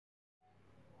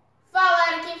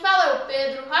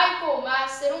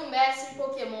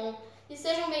e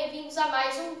sejam bem-vindos a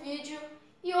mais um vídeo.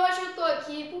 E hoje eu tô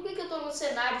aqui, por que eu tô num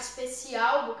cenário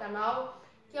especial do canal,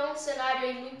 que é um cenário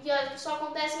aí que só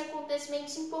acontecem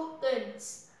acontecimentos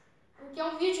importantes, porque é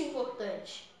um vídeo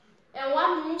importante. É um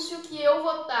anúncio que eu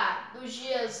vou estar dos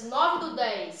dias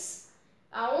 9/10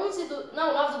 a 11 do...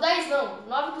 Não, 9/10 não,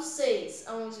 9/6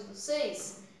 a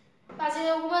 11/6,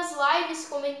 fazendo algumas lives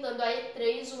comentando a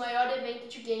E3, o maior evento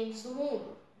de games do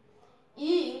mundo.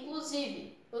 E,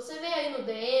 inclusive, você vê aí no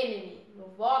DM, no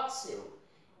Voxel,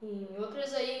 em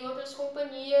outras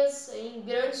companhias, em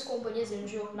grandes companhias, em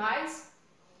jornais,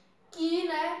 que,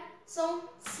 são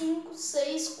 5,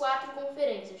 6, 4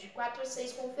 conferências, de 4 a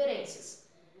 6 conferências.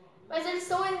 Mas eles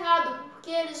estão errados,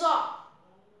 porque eles,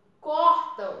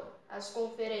 cortam as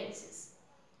conferências.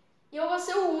 E eu vou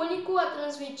ser o único a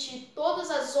transmitir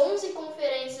todas as 11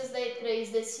 conferências da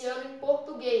E3 desse ano em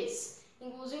português.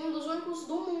 Inclusive um dos únicos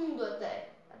do mundo até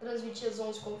a transmitir as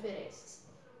 11 conferências.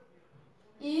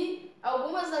 E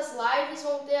algumas das lives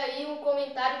vão ter aí um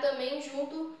comentário também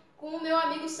junto com o meu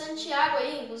amigo Santiago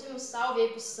aí, inclusive um salve aí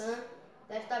pro Sam,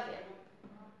 deve estar vendo.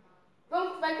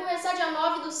 Vai começar dia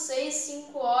 9/6,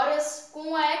 5 horas,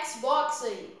 com a Xbox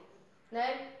aí,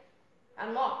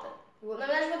 Anota. Na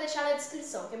verdade vou deixar na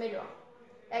descrição, que é melhor.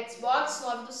 Xbox,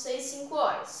 9/6, 5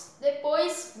 horas.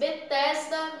 Depois,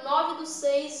 Bethesda,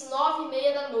 9/6,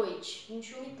 9:30 da noite,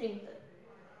 21h30.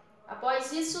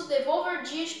 Após isso, Devolver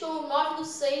Digital,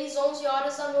 9/6, 11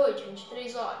 horas da noite,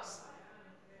 23 horas.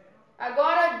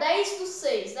 Agora,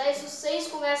 10/6. 10/6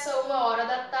 começa 1 hora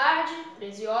da tarde,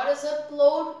 13 horas,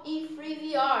 Upload e Free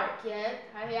VR, que é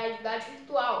a realidade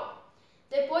virtual.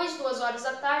 Depois, 2 horas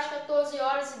da tarde, 14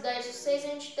 horas e 10/6, a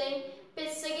gente tem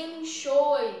PC Game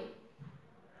Show aí.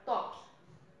 Top.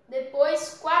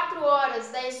 Depois, 4 horas,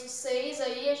 10/6,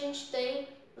 aí a gente tem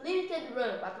Limited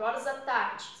Run, 4 horas da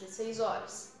tarde, 16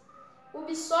 horas.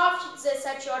 Ubisoft,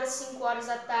 17 horas, 5 horas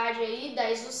da tarde, aí,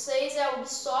 10/6 é a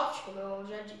Ubisoft, como eu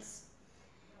já disse.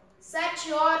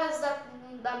 7 horas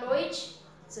da noite,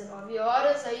 19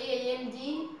 horas, aí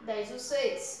AMD,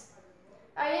 10/6.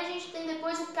 Aí a gente tem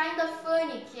depois o Kinda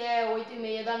Funny, que é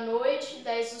 8:30 da noite,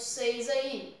 10/6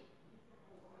 aí.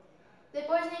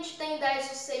 Depois a gente tem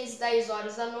 10/6, 10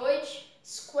 horas da noite,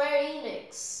 Square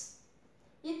Enix.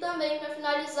 E também, para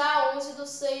finalizar,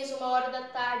 11/6, 1 hora da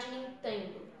tarde,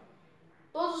 Nintendo.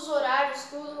 Todos os horários,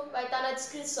 tudo vai estar na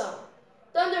descrição.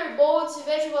 Thunderbolts e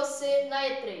vejo você na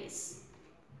E3.